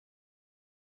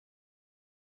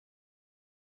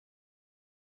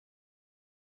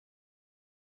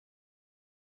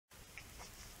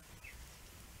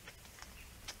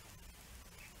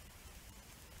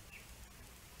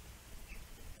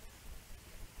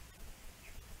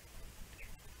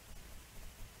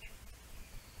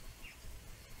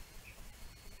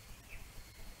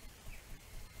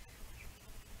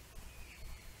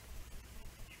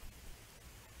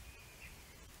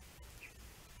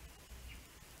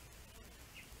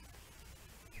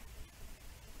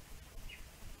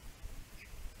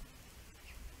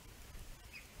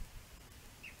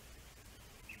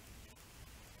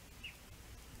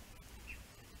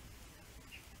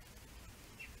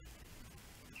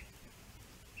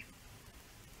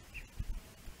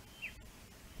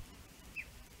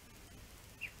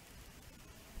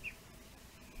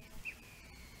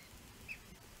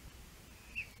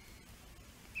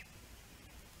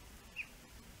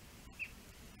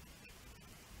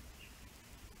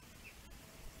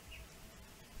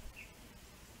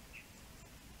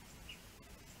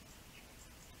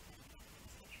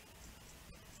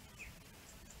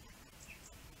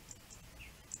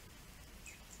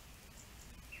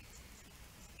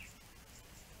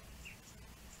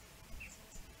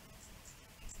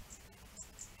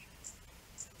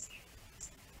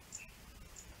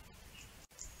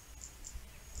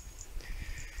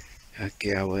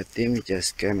Okay, our team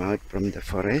just came out from the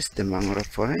forest, the mangrove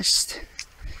forest.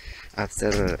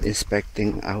 After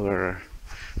inspecting our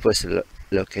first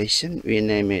location, we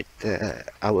name it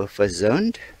our first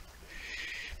zone.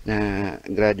 Now,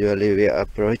 gradually we are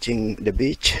approaching the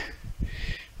beach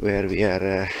where we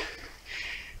are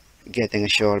getting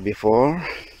ashore before.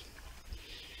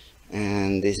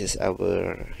 And this is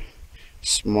our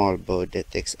small boat that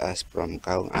takes us from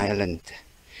Saringi Island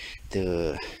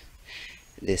to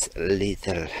this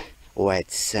little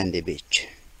white sandy beach.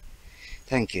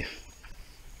 Thank you.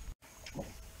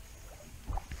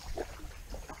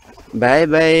 Bye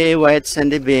bye white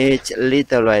sandy beach,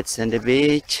 little white sandy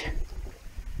beach.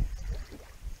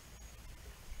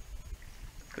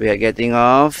 We are getting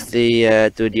off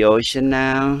to the ocean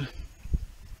now.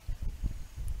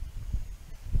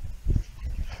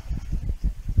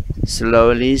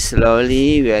 Slowly,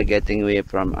 slowly, we are getting away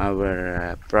from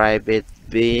our private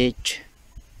beach,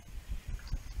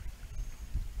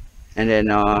 and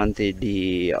then on to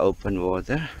the open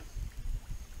water.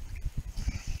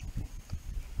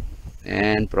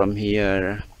 And from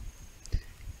here,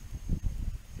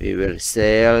 we will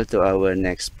sail to our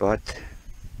next spot.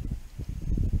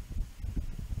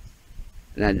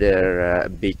 Another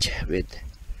beach with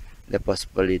the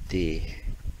possibility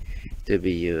to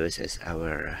be used as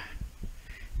our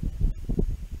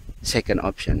second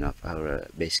option of our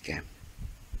base camp.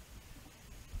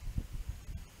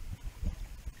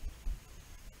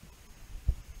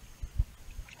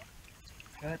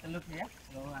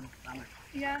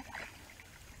 Ya,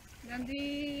 dan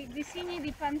di sini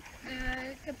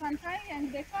ke pantai yang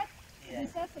dekat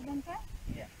bisa sebentar.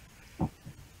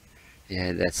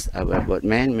 Yeah, that's our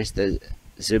boatman, Mr.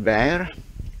 Zubair,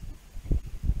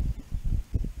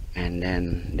 and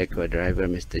then the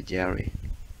co-driver, Mr. Jerry,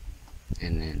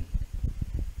 and then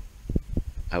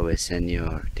our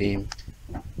senior team,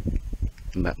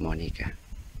 Mbak Monica.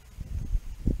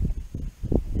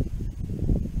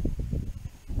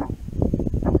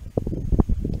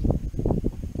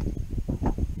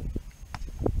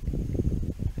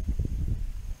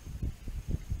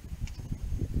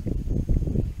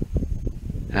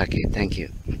 Okay, thank you.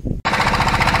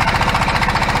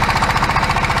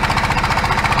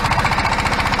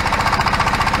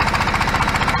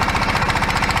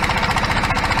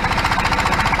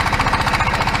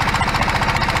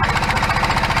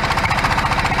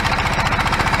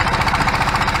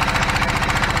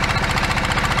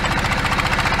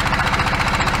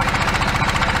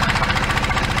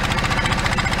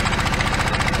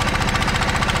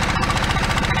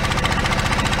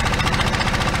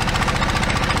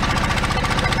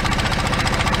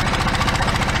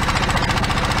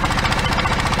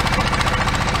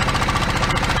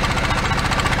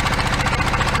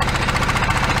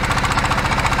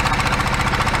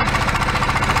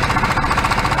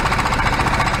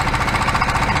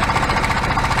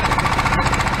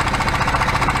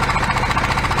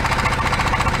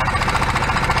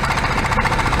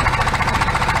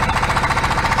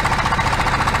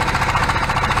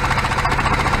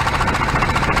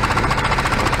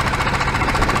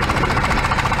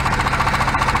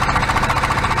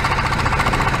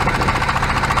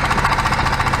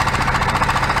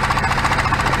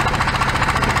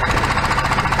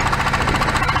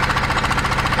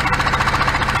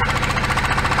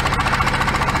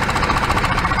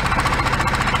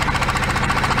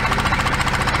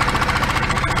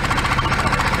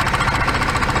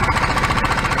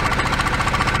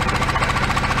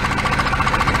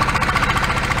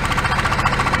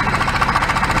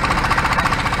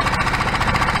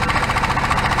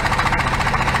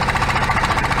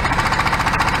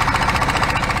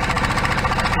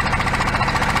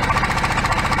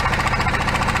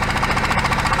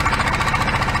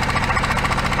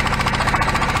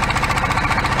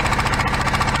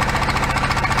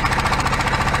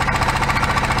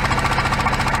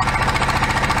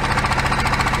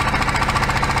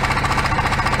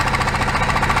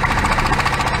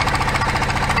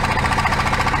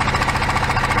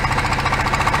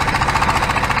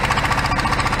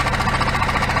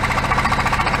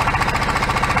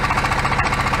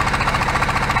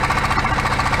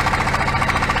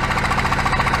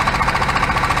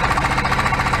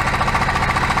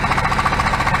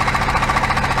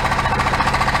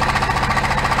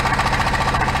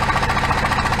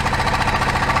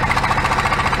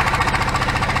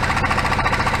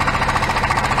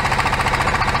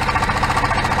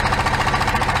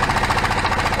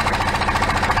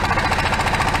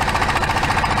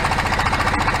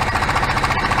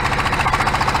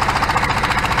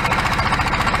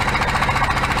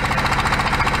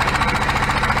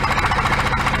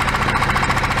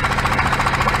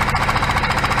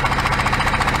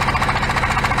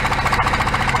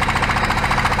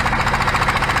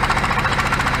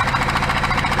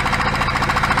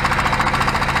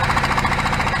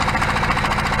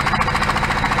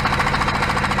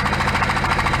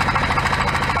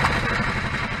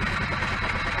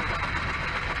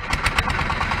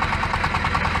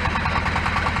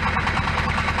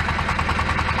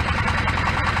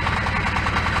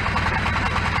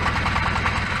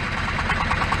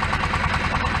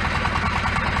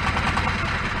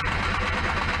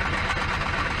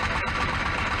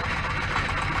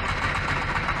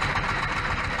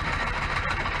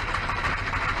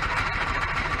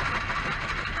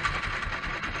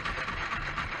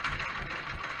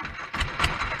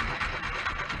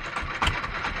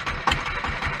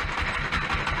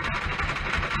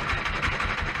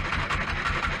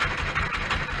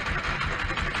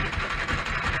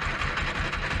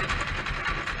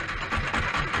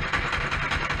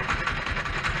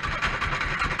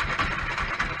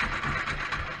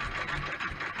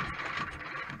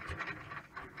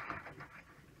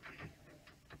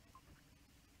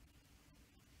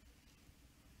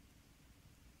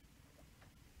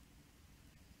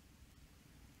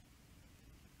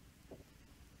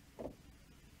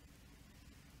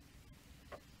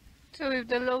 So with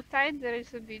the low tide, there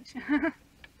is a beach.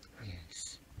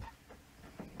 Yes.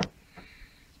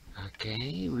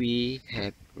 Okay, we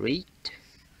have reached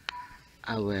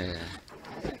our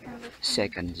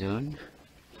second zone.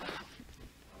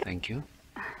 Thank you.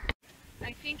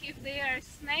 I think if they are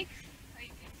snakes,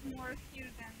 like it's more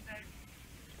here than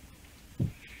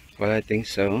there. Well, I think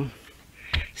so.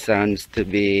 Sounds to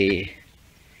be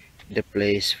the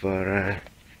place for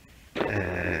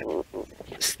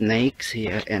snakes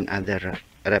here and other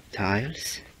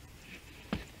reptiles.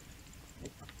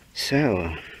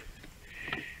 So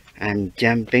I'm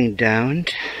jumping down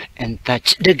and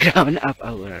touch the ground of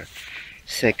our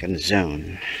second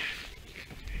zone.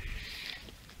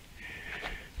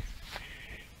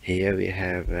 Here we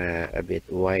have a bit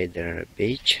wider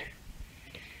beach,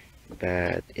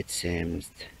 but it seems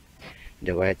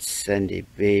the white sandy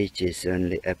beach is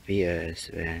only appears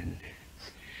when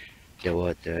the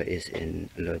water is in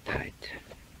low tide.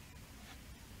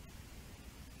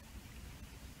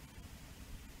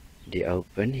 The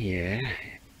open here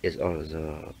is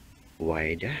also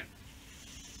wider,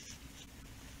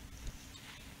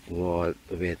 walled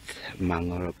with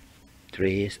mangrove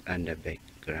trees on the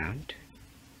background,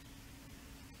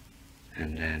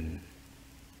 and then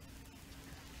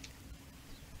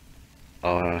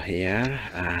all here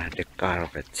the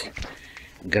carpet,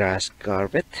 grass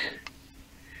carpet,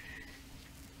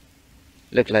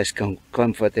 look like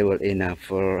comfortable enough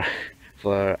for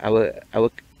our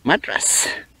mattress.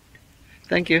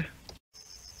 Thank you.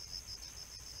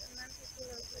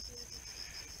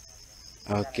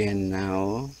 Okay,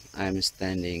 now I'm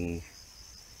standing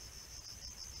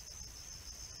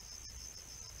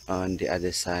on the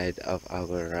other side of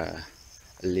our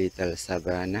little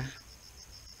savanna,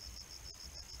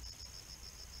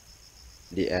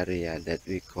 the area that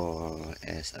we call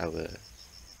as our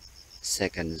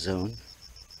second zone.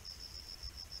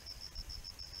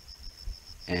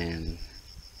 And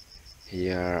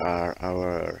here are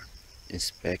our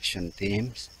inspection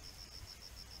teams,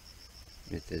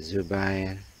 Mr.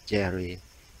 Zubair, Jerry,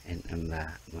 and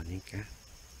Mbak Monica.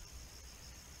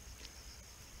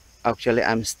 Actually,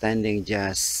 I'm standing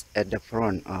just at the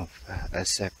front of a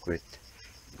sacred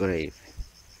grave.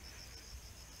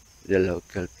 The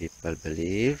local people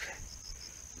believe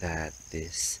that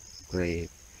this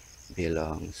grave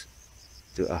belongs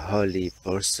to a holy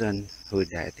person who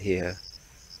died here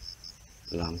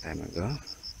a long time ago.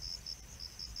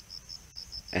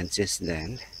 And since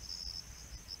then,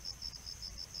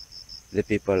 the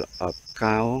people of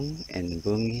Kaung and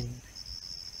Bungin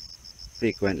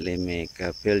frequently make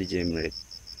a pilgrimage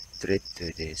trip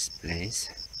to this place.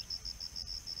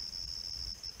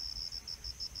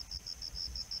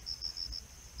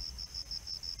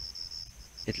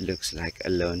 It looks like a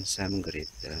lonesome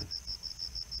grave though.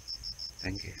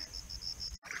 Thank you.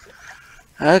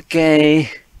 Okay.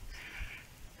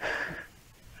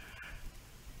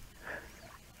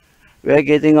 We're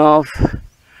getting off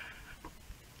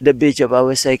the beach of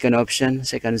our second option,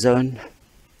 second zone.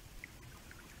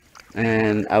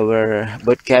 And our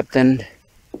boat captain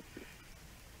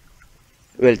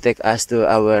will take us to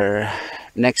our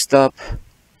next stop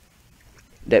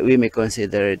that we may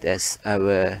consider it as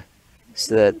our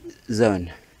third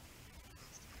zone.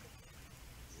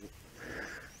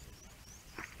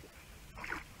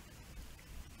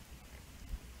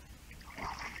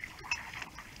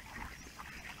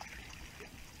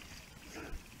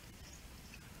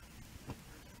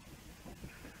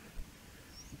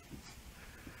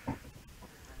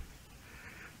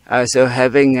 Also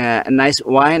having a nice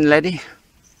wine, lady?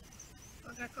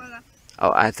 Coca-Cola.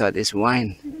 Oh, I thought it's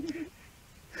wine.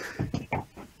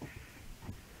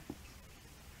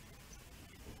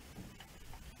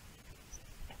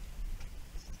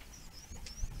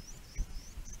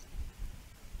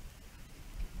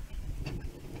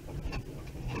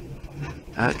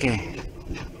 Okay.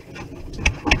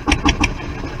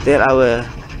 Till our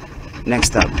next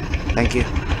stop. Thank you.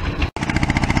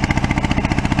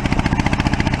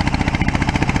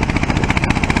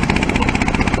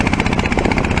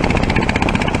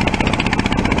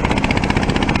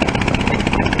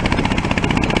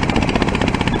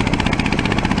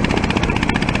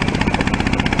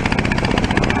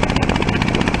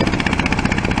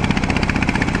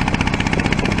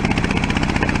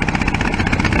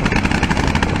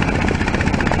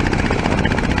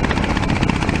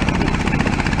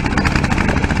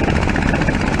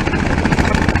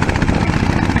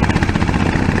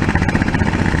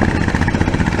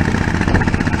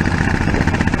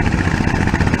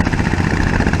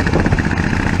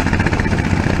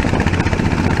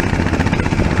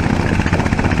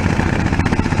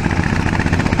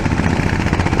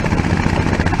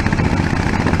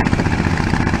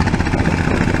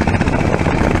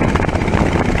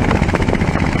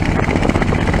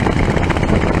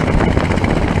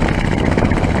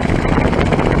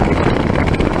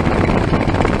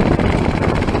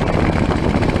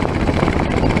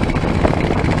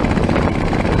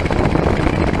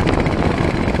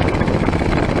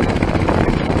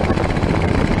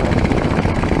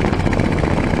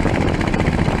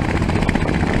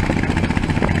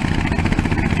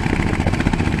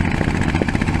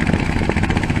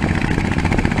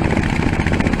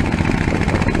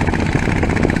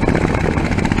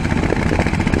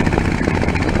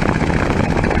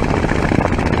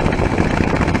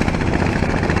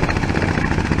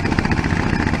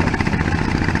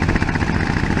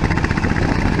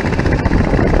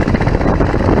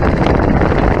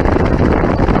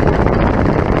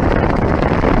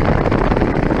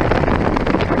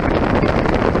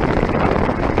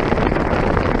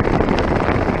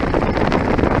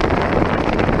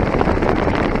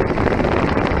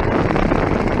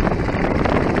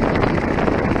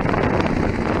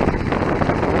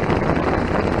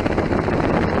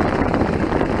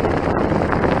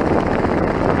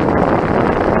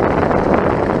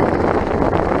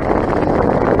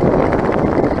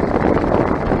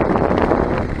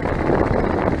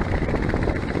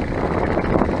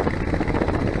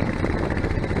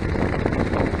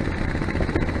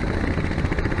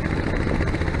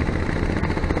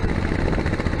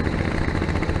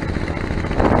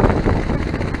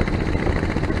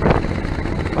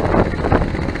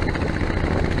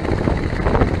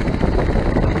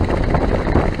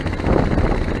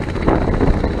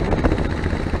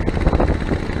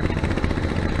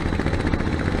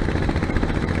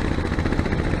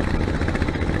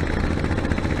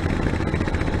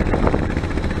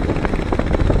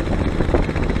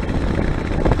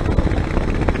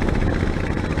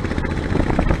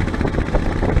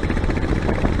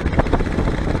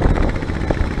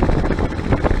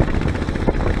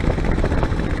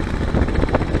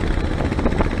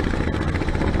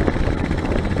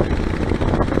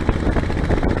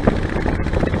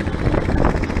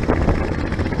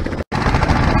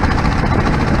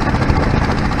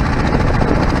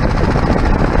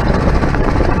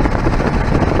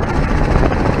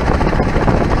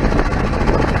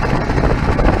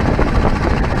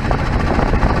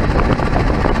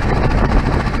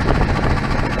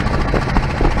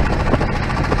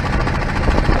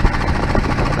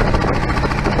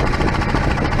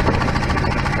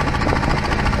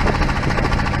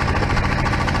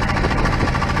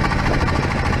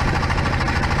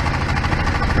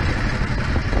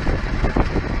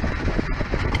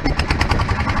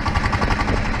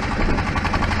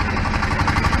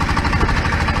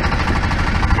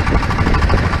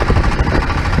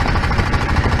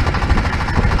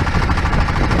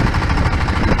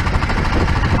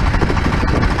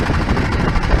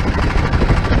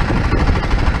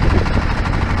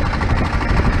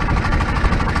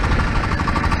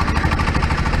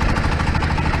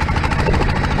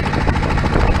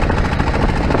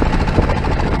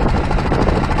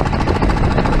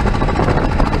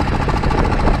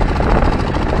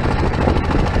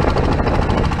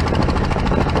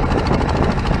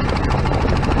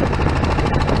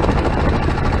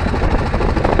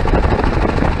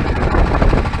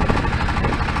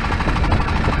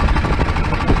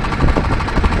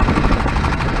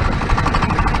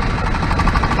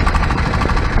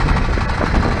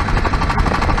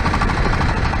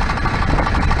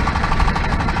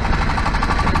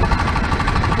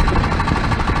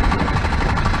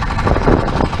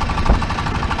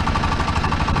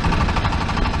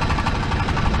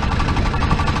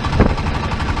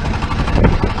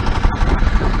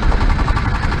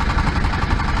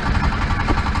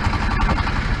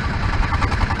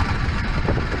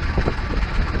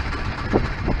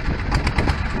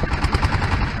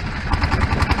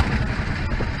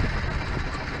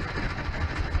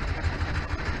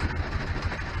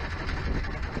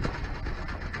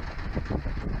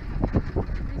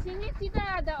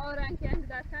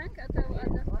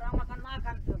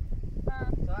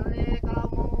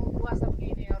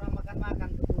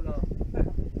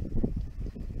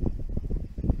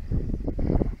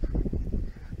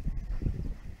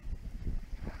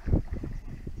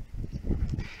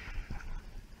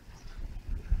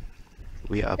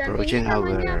 We are Dan approaching ini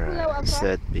namanya pulau our apa?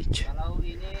 third beach. Kalau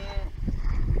ini,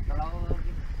 kalau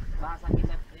bahasa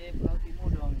kita Pulau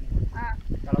Timudong. Ah,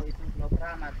 Kalau itu Pulau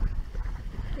Keramat.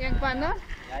 yang mana?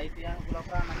 Ya itu yang Pulau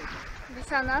Keramat itu. Di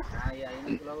sana? Nah ya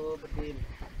ini Pulau Bedil.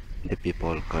 The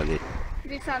people call it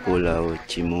Di sana. Pulau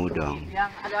Cimudong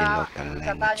Yang in ada local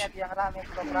wisatanya language. yang rame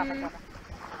Pulau Keramat sana.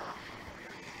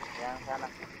 Yang sana.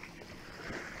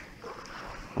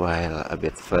 While a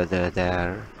bit further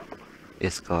there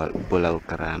is called Pulau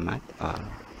Keramat or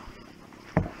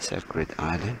Sacred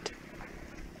Island.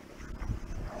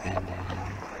 And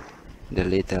the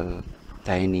little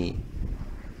tiny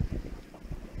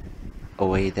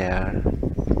away there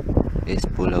is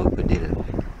Pulau Bedil.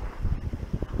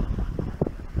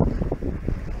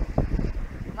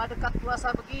 Cuma dekat puasa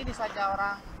begini saja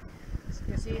orang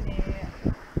ke sini.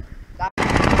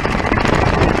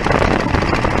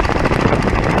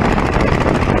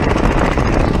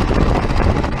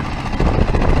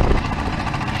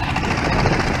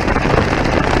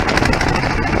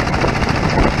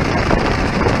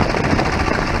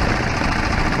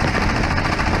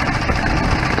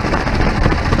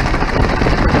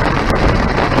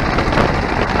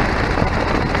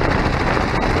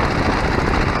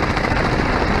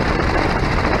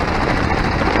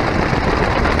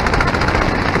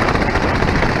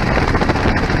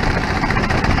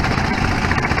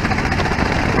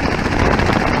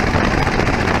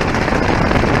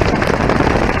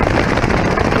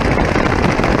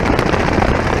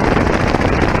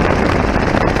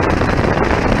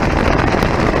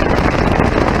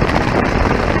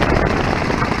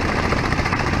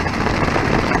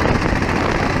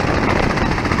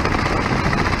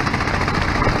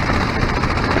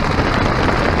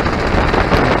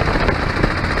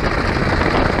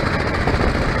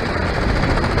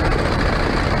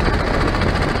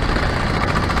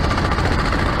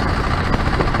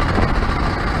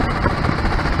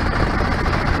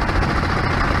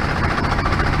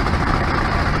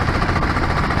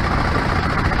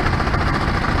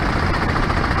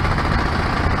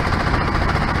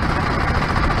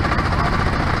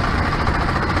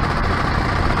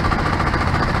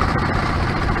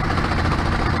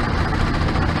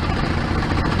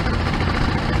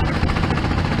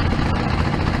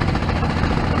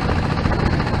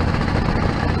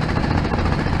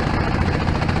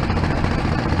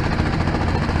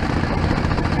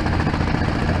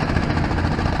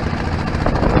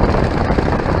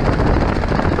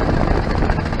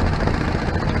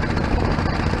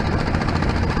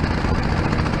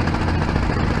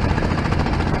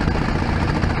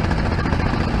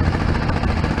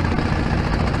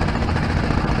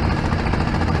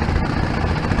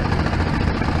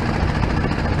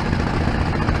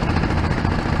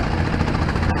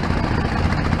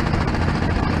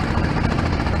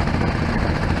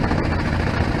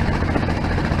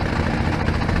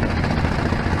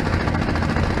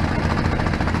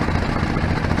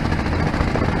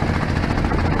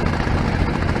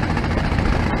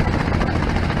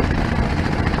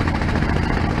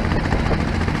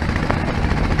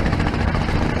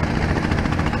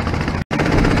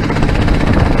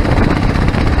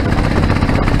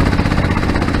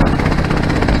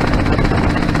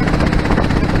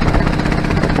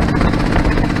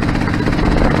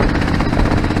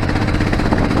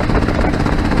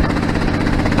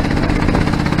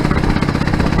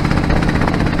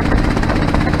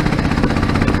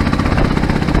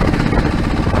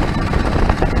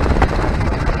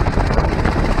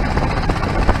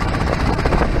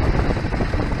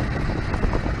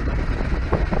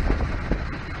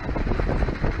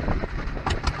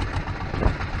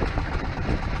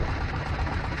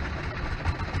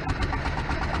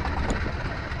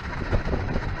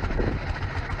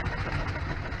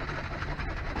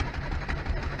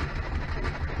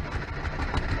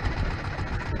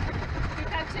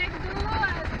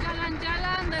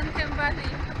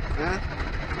 Hah?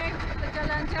 Cek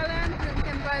jalan-jalan dan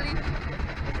kembali.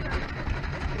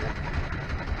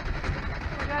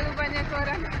 Terlalu banyak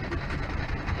orang.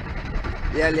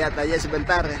 Ya lihat aja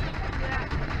sebentar ya. Ya.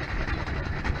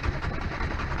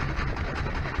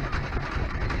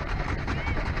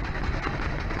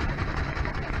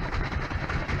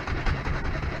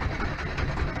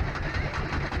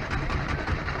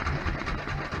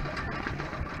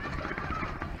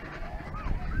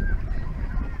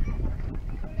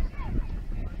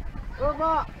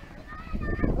 Bobo.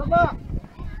 Bobo.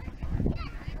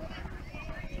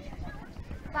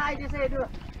 Tai di saya dulu.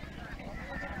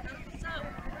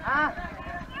 Ah.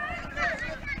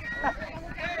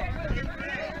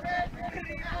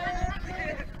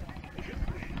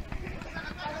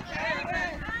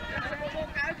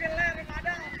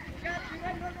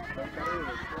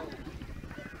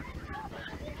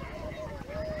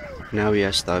 Now we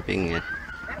are stopping at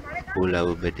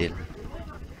Pulau Bedil.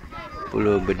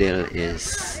 Pulau Bedil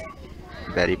is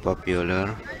very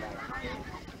popular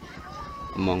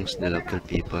amongst the local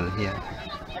people here.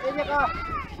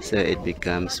 So it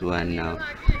becomes one of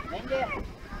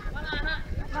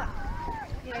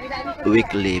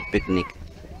weekly picnic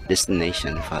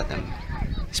destination for them,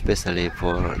 especially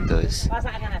for those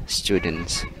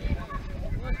students.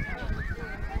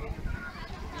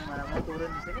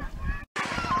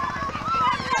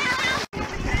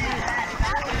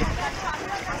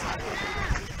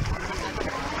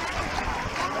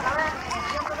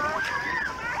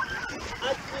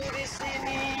 Aku di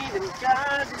sini dan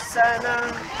kau di sana,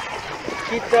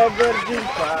 kita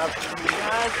berjumpa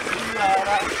punya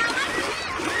suara.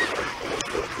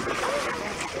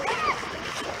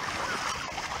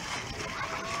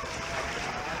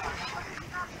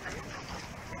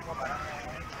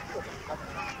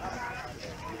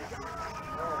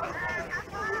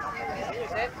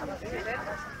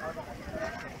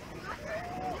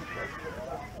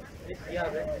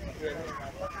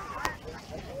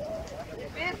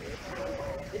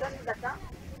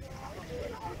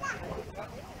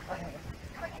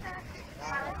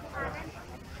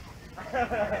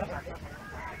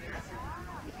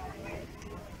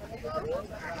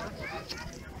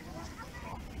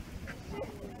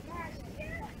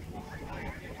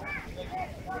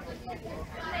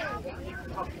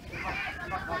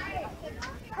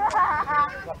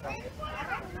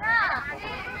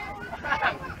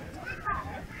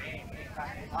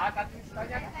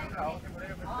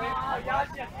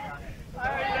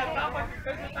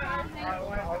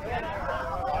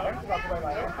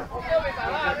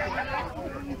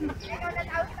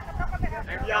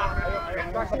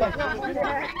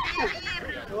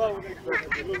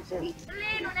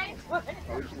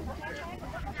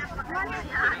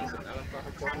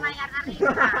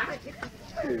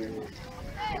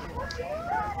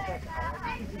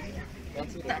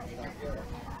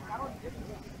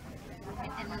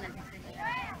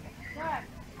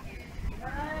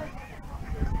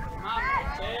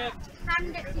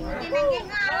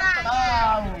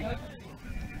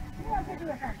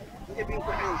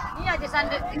 Iya di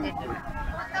sandek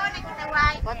foto nih kita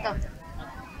wae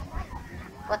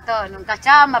foto nung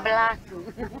kaca mah belaku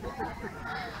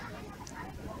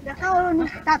udah kau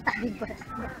nih tata di bos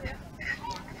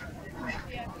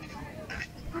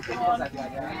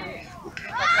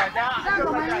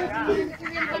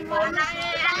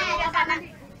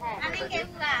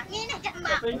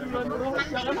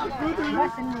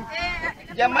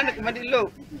Zaman kemana lo?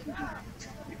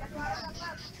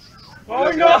 Oh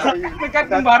enggak, dekat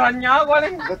kembarannya gua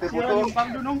nih. Numpang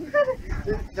dunung.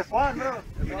 Jepang bro.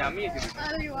 Nyami itu.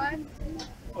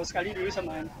 Oh sekali dulu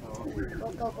samaan.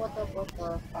 foto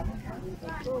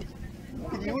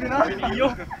Video dah. Video.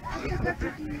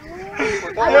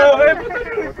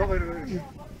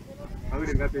 Aku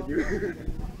dengar video.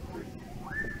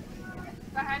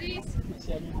 Pak Haris,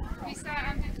 bisa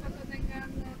ambil foto dengan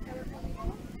telepon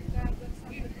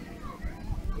itu?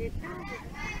 Kita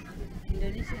bersama.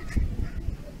 Indonesia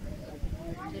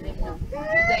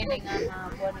juga ini dengan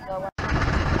buat kawan.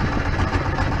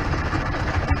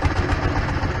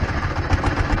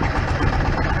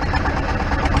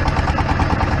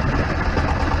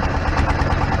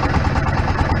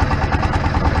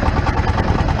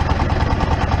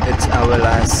 It's our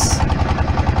last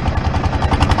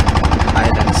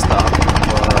island stop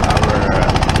for our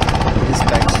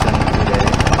inspection today,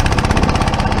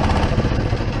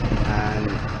 and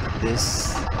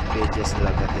this we just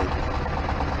look at it.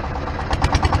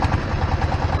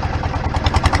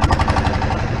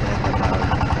 At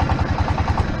about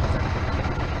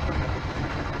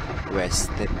west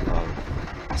tip of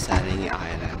Saringi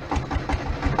Island.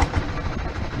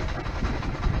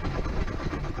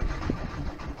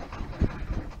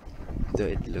 Though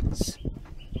it looks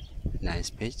nice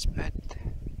beach, but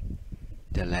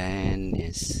the land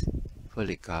is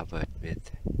fully covered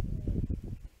with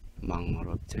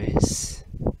mangrove trees,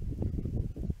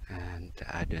 and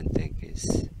I don't think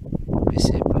it's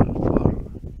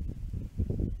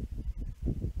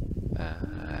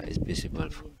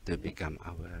visible to become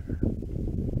our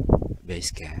base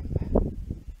camp.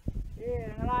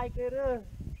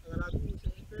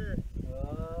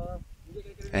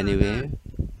 Anyway,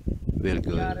 we'll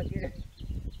go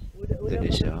to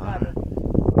the shore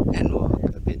and walk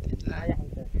a bit inland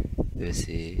to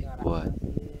see what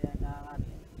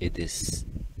it is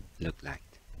look like.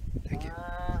 Thank you.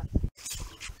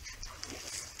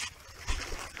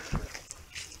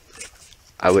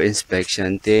 Our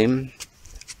inspection team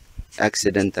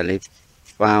accidentally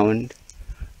found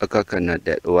a coconut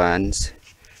that once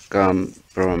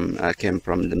came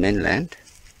from the mainland,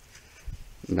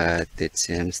 but it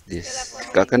seems this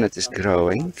coconut is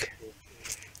growing.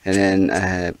 And then I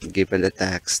have given the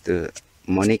task to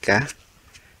Monica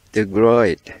to grow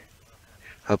it.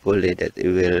 Hopefully that it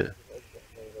will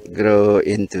grow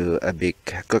into a big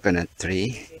coconut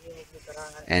tree,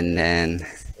 and then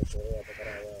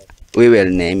we will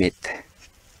name it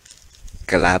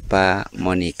Kelapa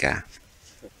Monica.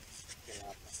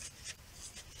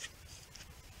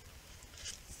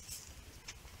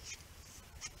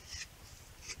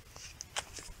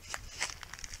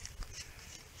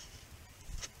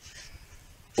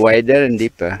 Wider and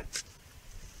deeper.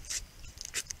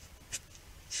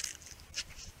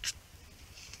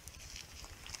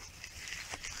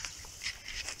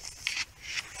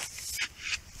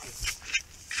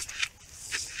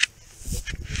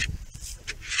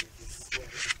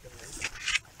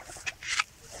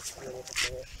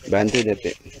 Bantu deh,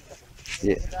 Pak.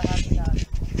 Ya.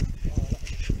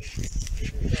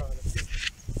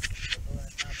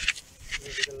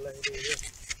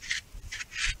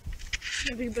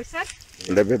 Lebih besar?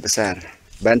 Lebih besar.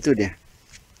 Bantu dia.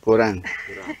 Kurang.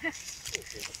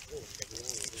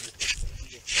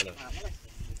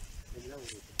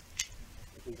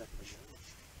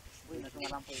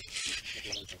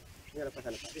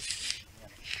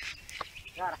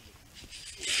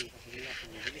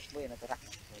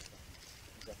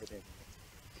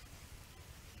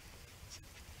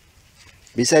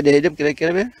 Bisa dia hidup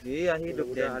kira-kira, Bel? Iya,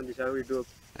 hidup dia. Bisa hidup.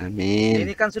 Amin.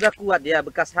 Ini kan sudah kuat dia,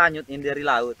 bekas hanyut ini dari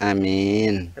laut.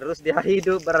 Amin. Terus dia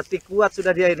hidup, berarti kuat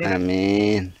sudah dia ini.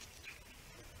 Amin.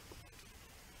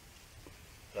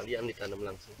 Kalian ditanam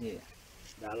langsung. Iya.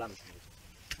 Dalam.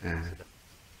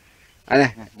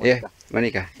 Ada, ya,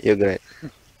 Monica, you great.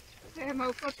 Saya mau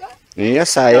foto. Iya,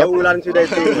 saya. Ulang sudah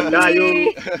itu.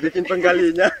 Dayung bikin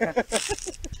penggalinya.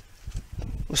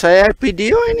 Saya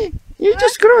video ini. You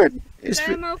just grow it.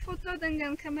 Saya mau foto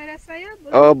dengan kamera saya.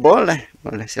 Boleh? Oh, boleh,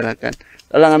 boleh, silakan.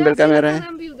 Tolong ambil kamera.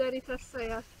 Ambil dari tas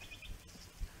saya.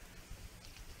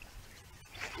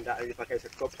 Tidak dipakai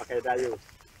sekop, pakai dayung.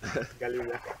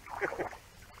 Galinya.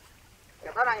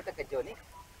 Kata orang itu kejo nih.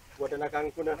 Buat anak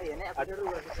angkun.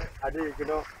 Adik,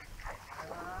 kuno.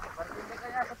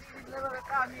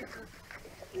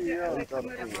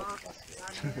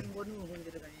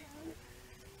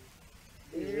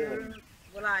 Iya,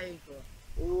 mulai itu.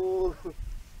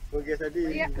 Bagus tadi.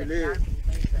 Iya.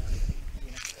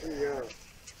 Iya.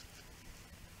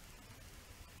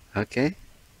 Oke.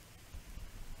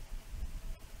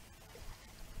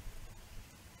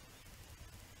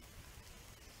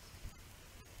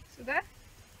 Sudah?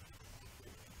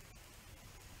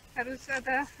 Harus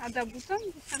ada buton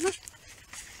di sana.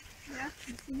 Ya,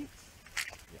 di sini.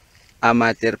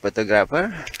 Amatir fotografer.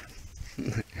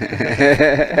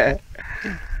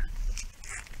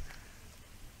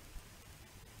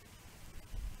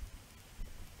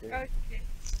 Oke.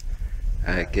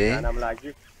 Oke. Tanam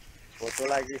lagi. Foto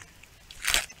lagi.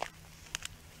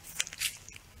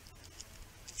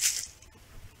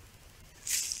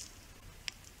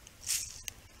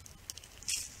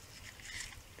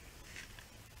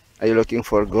 Are you looking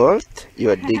for gold?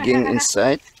 You are digging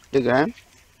inside the ground.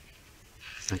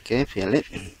 Okay, feel it.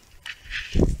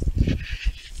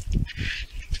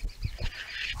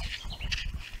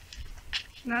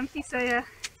 Nanti saya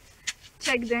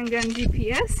cek dengan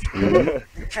GPS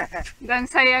dan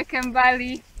saya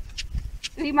kembali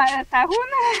 5 tahun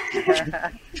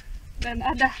dan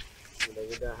ada.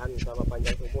 Mudah-mudahan sama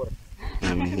panjang umur.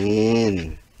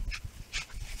 Amin.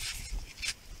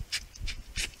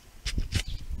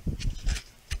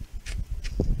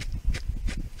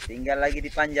 Tinggal lagi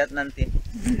dipanjat nanti.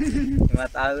 5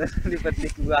 tahun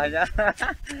dipetik buahnya.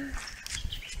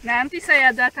 Nanti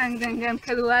saya datang dengan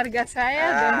keluarga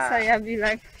saya dan saya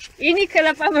bilang, ini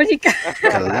kelapa Monica.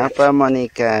 Kelapa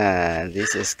Monica.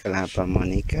 This is kelapa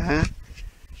Monica.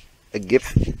 A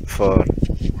gift for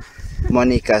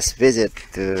Monica's visit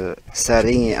to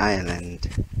Saringi Island.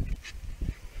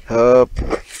 Hope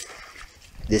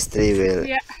this tree will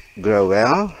grow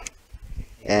well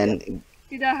and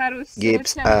Tidak harus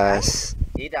gives bercampur. us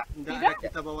Tidak.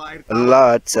 Kita bawa air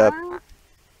lots of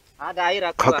Ada air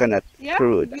aku. coconut Ya,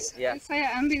 fruits. Ya.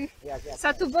 saya ambil 1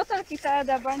 botol, kita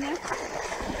ada banyak.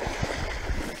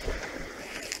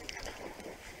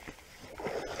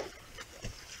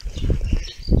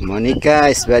 Monica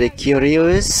is very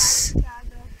curious,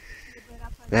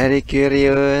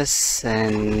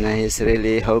 and he's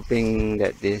really hoping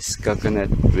that this coconut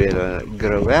will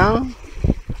grow well,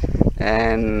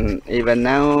 and even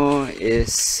now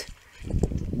is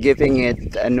giving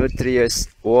it a nutritious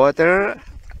water,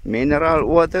 mineral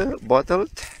water bottled,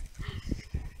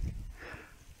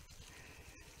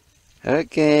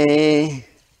 Okay.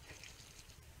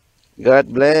 God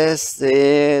bless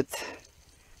it.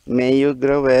 May you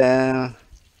grow well.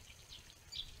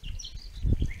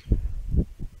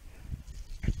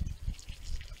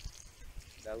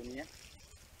 Daunnya.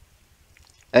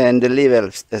 And the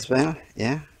levels as well.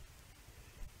 Yeah.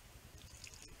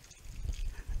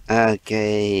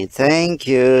 Okay. Thank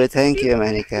you. Thank you,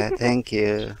 Monica. Thank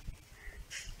you.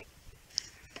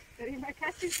 Terima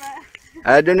kasih, Pak.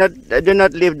 Do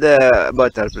not leave the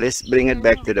bottle, please. Bring it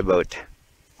back to the boat.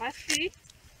 Pasti.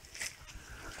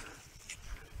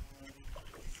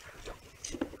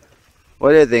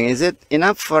 What do you think? Is it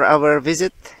enough for our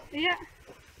visit?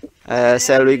 Iya.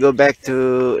 Shall we go back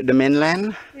to the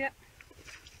mainland? Iya.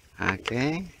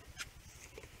 Okay.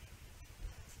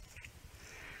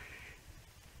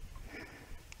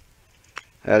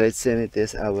 Well, it seems it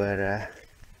is our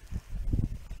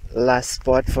last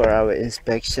spot for our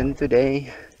inspection today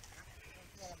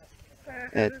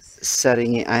at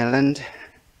Saringi Island.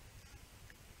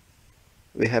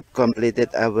 We have completed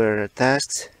our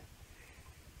tasks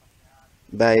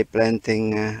by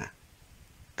planting a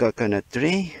coconut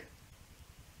tree,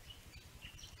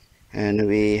 and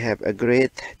we have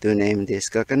agreed to name this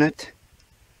coconut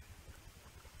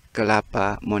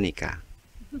Kelapa Monica.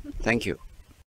 Thank you.